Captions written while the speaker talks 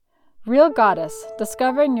Real Goddess,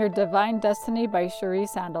 Discovering Your Divine Destiny by Cherie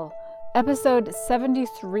Sandel. Episode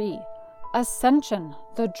 73, Ascension,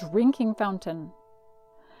 the Drinking Fountain.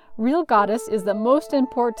 Real Goddess is the most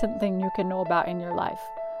important thing you can know about in your life.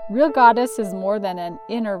 Real Goddess is more than an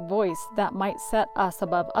inner voice that might set us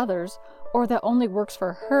above others, or that only works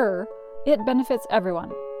for her. It benefits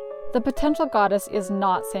everyone. The potential goddess is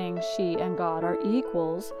not saying she and God are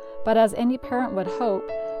equals, but as any parent would hope,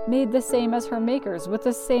 made the same as her makers with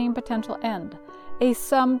the same potential end, a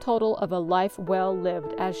sum total of a life well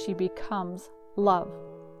lived as she becomes love.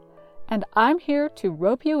 And I'm here to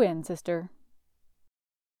rope you in, sister.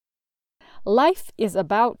 Life is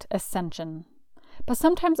about ascension. But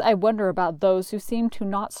sometimes I wonder about those who seem to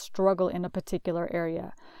not struggle in a particular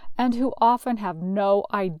area, and who often have no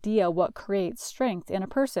idea what creates strength in a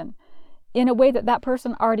person, in a way that that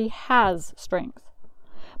person already has strength.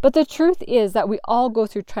 But the truth is that we all go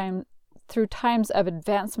through times of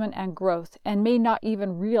advancement and growth, and may not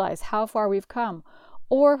even realize how far we've come,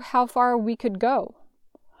 or how far we could go.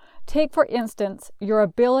 Take, for instance, your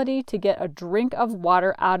ability to get a drink of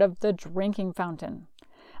water out of the drinking fountain.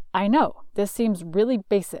 I know, this seems really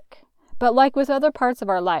basic, but like with other parts of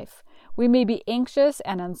our life, we may be anxious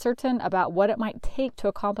and uncertain about what it might take to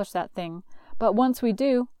accomplish that thing, but once we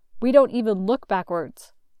do, we don't even look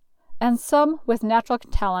backwards. And some with natural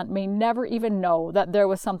talent may never even know that there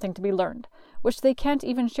was something to be learned, which they can't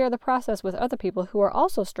even share the process with other people who are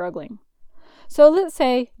also struggling. So let's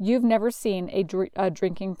say you've never seen a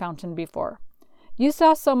drinking fountain before. You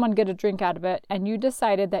saw someone get a drink out of it, and you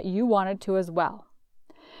decided that you wanted to as well.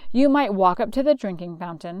 You might walk up to the drinking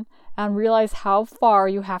fountain and realize how far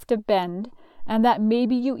you have to bend, and that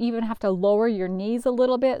maybe you even have to lower your knees a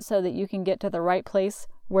little bit so that you can get to the right place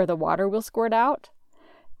where the water will squirt out.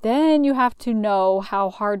 Then you have to know how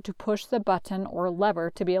hard to push the button or lever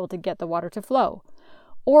to be able to get the water to flow.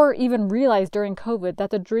 Or even realize during COVID that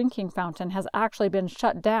the drinking fountain has actually been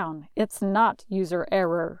shut down. It's not user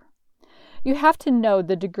error. You have to know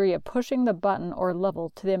the degree of pushing the button or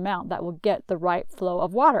level to the amount that will get the right flow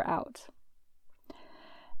of water out.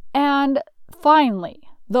 And finally,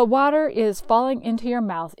 the water is falling into your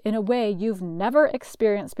mouth in a way you've never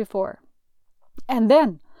experienced before. And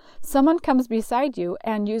then someone comes beside you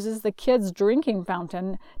and uses the kid's drinking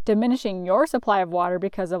fountain, diminishing your supply of water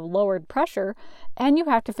because of lowered pressure, and you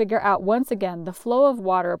have to figure out once again the flow of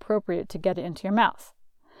water appropriate to get it into your mouth.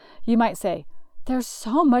 You might say, there's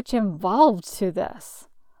so much involved to this.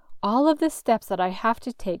 All of the steps that I have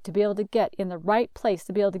to take to be able to get in the right place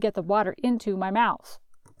to be able to get the water into my mouth.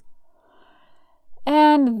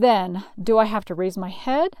 And then, do I have to raise my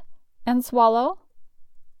head and swallow?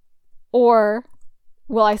 Or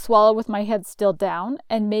will I swallow with my head still down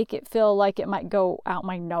and make it feel like it might go out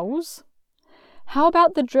my nose? How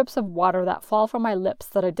about the drips of water that fall from my lips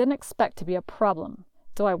that I didn't expect to be a problem?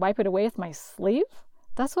 Do I wipe it away with my sleeve?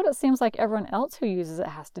 That's what it seems like everyone else who uses it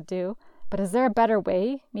has to do. But is there a better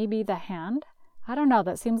way? Maybe the hand? I don't know,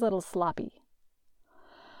 that seems a little sloppy.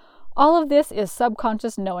 All of this is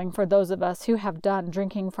subconscious knowing for those of us who have done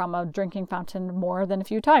drinking from a drinking fountain more than a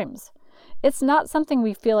few times. It's not something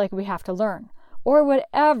we feel like we have to learn, or would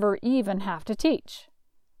ever even have to teach.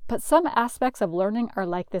 But some aspects of learning are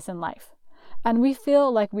like this in life, and we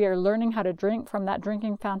feel like we are learning how to drink from that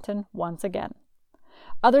drinking fountain once again.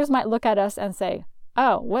 Others might look at us and say,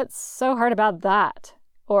 "Oh, what's so hard about that?"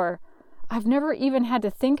 Or, "I've never even had to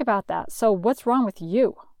think about that, so what's wrong with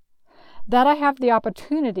you?" That I have the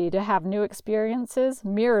opportunity to have new experiences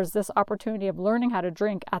mirrors this opportunity of learning how to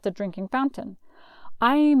drink at the drinking fountain.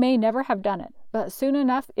 I may never have done it, but soon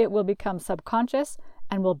enough it will become subconscious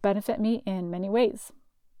and will benefit me in many ways.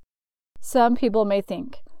 Some people may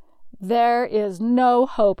think, there is no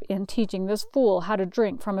hope in teaching this fool how to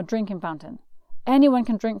drink from a drinking fountain. Anyone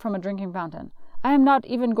can drink from a drinking fountain. I am not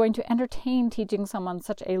even going to entertain teaching someone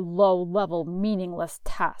such a low-level, meaningless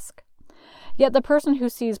task. Yet the person who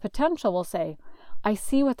sees potential will say, I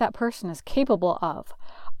see what that person is capable of.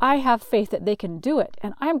 I have faith that they can do it,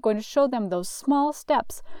 and I am going to show them those small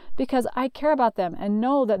steps because I care about them and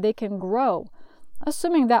know that they can grow,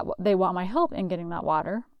 assuming that they want my help in getting that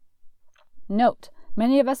water. Note,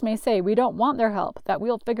 many of us may say we don't want their help, that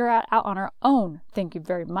we'll figure it out on our own. Thank you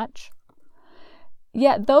very much.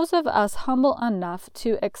 Yet those of us humble enough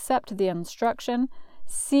to accept the instruction,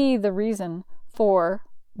 see the reason for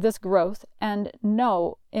this growth, and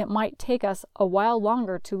know it might take us a while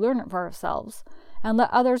longer to learn it for ourselves, and let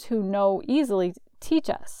others who know easily teach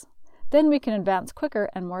us. Then we can advance quicker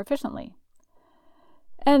and more efficiently.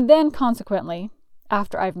 And then consequently,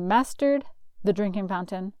 after I've mastered the drinking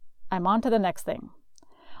fountain, I'm on to the next thing.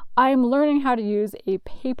 I'm learning how to use a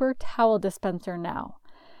paper towel dispenser now.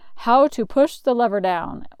 how to push the lever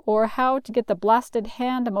down, or how to get the blasted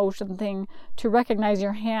hand motion thing to recognize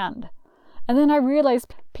your hand. And then I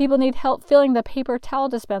realized people need help filling the paper towel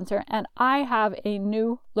dispenser, and I have a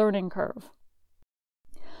new learning curve.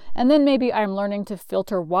 And then maybe I'm learning to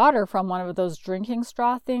filter water from one of those drinking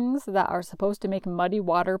straw things that are supposed to make muddy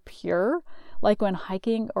water pure, like when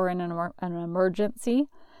hiking or in an emergency.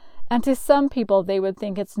 And to some people, they would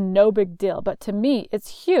think it's no big deal, but to me,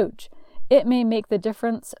 it's huge. It may make the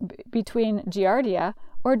difference between giardia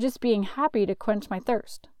or just being happy to quench my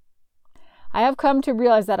thirst. I have come to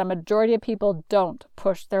realize that a majority of people don't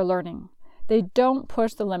push their learning. They don't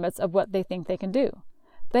push the limits of what they think they can do.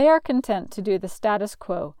 They are content to do the status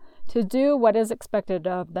quo, to do what is expected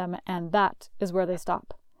of them, and that is where they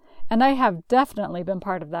stop. And I have definitely been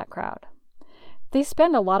part of that crowd. They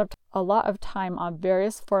spend a lot of time on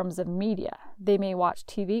various forms of media. They may watch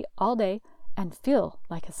TV all day and feel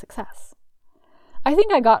like a success. I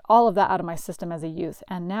think I got all of that out of my system as a youth,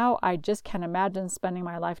 and now I just can't imagine spending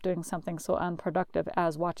my life doing something so unproductive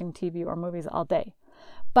as watching TV or movies all day.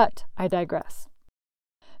 But I digress.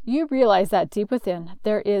 You realize that deep within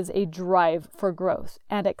there is a drive for growth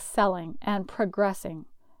and excelling and progressing,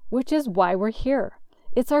 which is why we're here.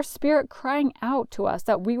 It's our spirit crying out to us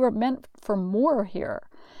that we were meant for more here,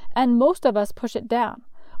 and most of us push it down.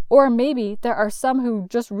 Or maybe there are some who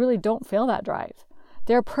just really don't feel that drive.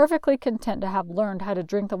 They're perfectly content to have learned how to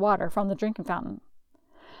drink the water from the drinking fountain.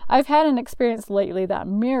 I've had an experience lately that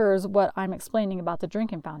mirrors what I'm explaining about the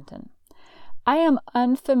drinking fountain. I am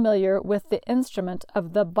unfamiliar with the instrument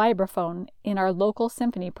of the vibraphone in our local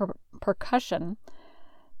symphony percussion.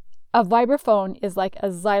 A vibraphone is like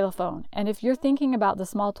a xylophone, and if you're thinking about the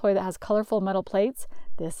small toy that has colorful metal plates,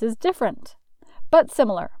 this is different, but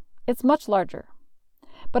similar. It's much larger.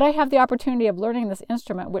 But I have the opportunity of learning this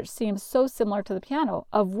instrument, which seems so similar to the piano,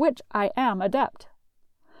 of which I am adept.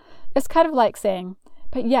 It's kind of like saying,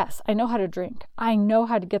 but yes, I know how to drink. I know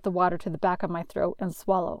how to get the water to the back of my throat and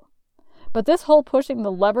swallow. But this whole pushing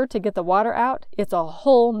the lever to get the water out, it's a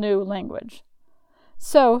whole new language.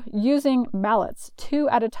 So, using mallets 2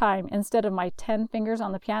 at a time instead of my 10 fingers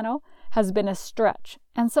on the piano has been a stretch,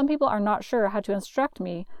 and some people are not sure how to instruct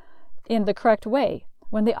me in the correct way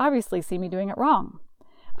when they obviously see me doing it wrong.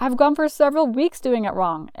 I've gone for several weeks doing it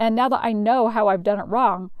wrong, and now that I know how I've done it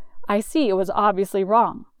wrong, I see it was obviously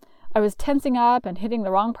wrong. I was tensing up and hitting the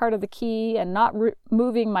wrong part of the key and not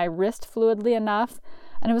moving my wrist fluidly enough,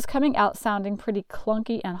 and it was coming out sounding pretty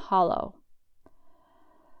clunky and hollow.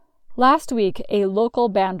 Last week, a local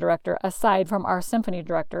band director, aside from our symphony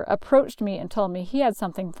director, approached me and told me he had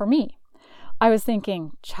something for me. I was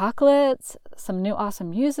thinking, chocolates, some new awesome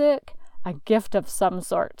music, a gift of some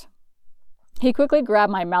sort. He quickly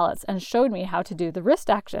grabbed my mallets and showed me how to do the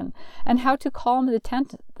wrist action and how to calm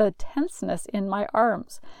the tenseness in my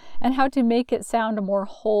arms and how to make it sound more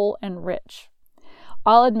whole and rich.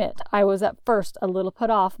 I'll admit I was at first a little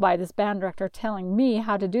put off by this band director telling me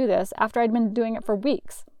how to do this after I'd been doing it for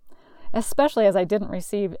weeks, especially as I didn't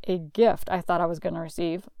receive a gift I thought I was going to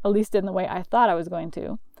receive, at least in the way I thought I was going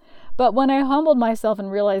to. But when I humbled myself and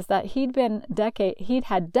realized that he'd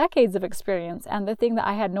had decades of experience and the thing that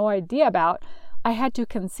I had no idea about, I had to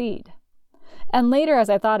concede. And later, as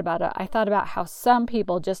I thought about it, I thought about how some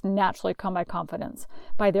people just naturally come by confidence,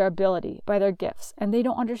 by their ability, by their gifts, and they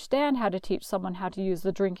don't understand how to teach someone how to use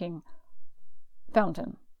the drinking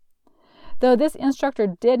fountain. Though this instructor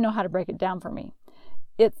did know how to break it down for me.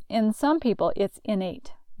 In some people, it's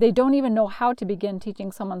innate. They don't even know how to begin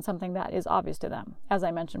teaching someone something that is obvious to them, as I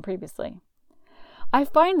mentioned previously. I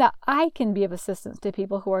find that I can be of assistance to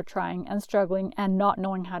people who are trying and struggling and not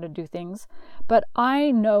knowing how to do things, but I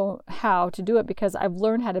know how to do it because I've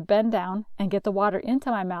learned how to bend down and get the water into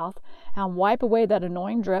my mouth and wipe away that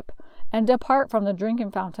annoying drip and depart from the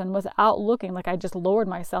drinking fountain without looking like I just lowered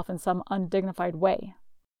myself in some undignified way.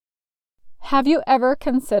 Have you ever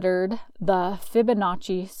considered the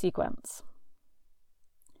Fibonacci sequence?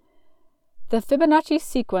 The Fibonacci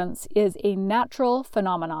sequence is a natural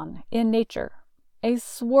phenomenon in nature. A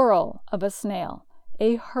swirl of a snail,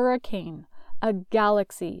 a hurricane, a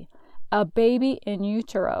galaxy, a baby in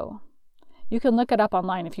utero. You can look it up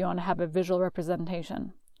online if you want to have a visual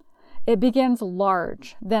representation. It begins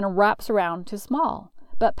large, then wraps around to small,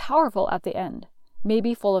 but powerful at the end,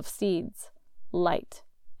 maybe full of seeds, light,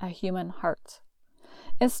 a human heart.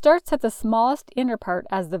 It starts at the smallest inner part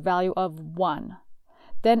as the value of 1,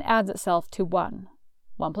 then adds itself to 1.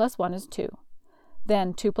 1 plus 1 is 2.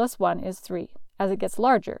 Then 2 plus 1 is 3. As it gets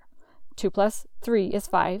larger, 2 plus 3 is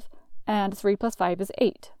 5, and 3 plus 5 is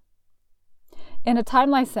 8. In a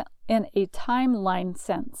timeline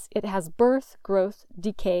sense, it has birth, growth,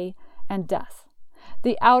 decay, and death.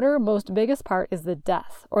 The outermost biggest part is the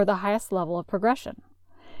death, or the highest level of progression.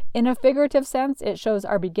 In a figurative sense, it shows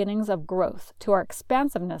our beginnings of growth to our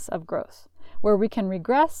expansiveness of growth, where we can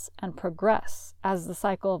regress and progress as the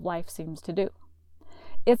cycle of life seems to do.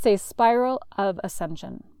 It's a spiral of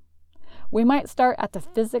ascension. We might start at the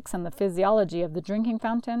physics and the physiology of the drinking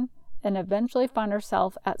fountain and eventually find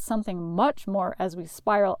ourselves at something much more as we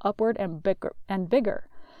spiral upward and bigger,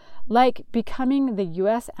 like becoming the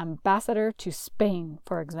U.S. ambassador to Spain,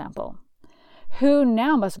 for example, who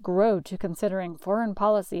now must grow to considering foreign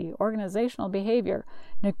policy, organizational behavior,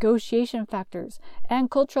 negotiation factors, and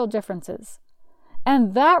cultural differences.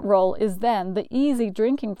 And that role is then the easy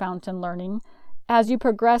drinking fountain learning as you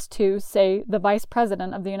progress to, say, the Vice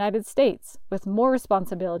President of the United States with more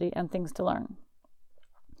responsibility and things to learn.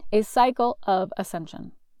 A cycle of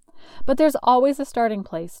ascension. But there's always a starting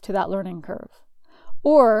place to that learning curve.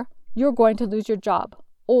 Or you're going to lose your job,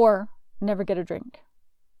 or never get a drink.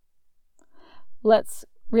 Let's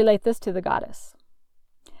relate this to the goddess.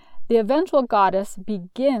 The eventual goddess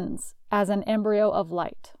begins as an embryo of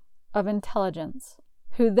light, of intelligence,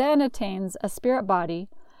 who then attains a spirit body,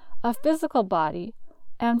 a physical body,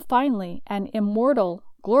 and finally an immortal,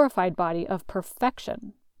 glorified body of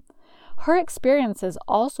perfection. Her experiences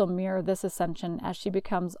also mirror this ascension as she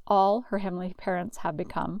becomes all her heavenly parents have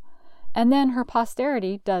become, and then her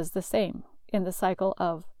posterity does the same in the cycle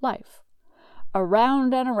of life.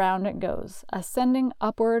 Around and around it goes, ascending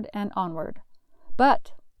upward and onward.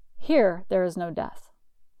 But here there is no death.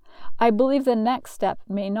 I believe the next step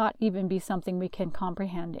may not even be something we can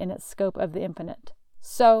comprehend in its scope of the infinite.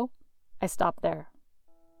 So I stop there.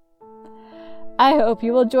 I hope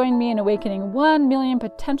you will join me in awakening 1 million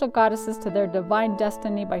potential goddesses to their divine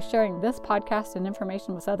destiny by sharing this podcast and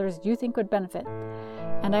information with others you think would benefit.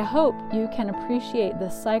 And I hope you can appreciate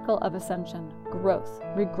this cycle of ascension, growth,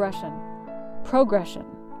 regression, progression,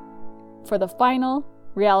 for the final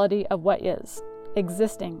reality of what is,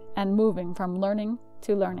 existing and moving from learning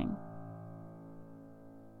to learning.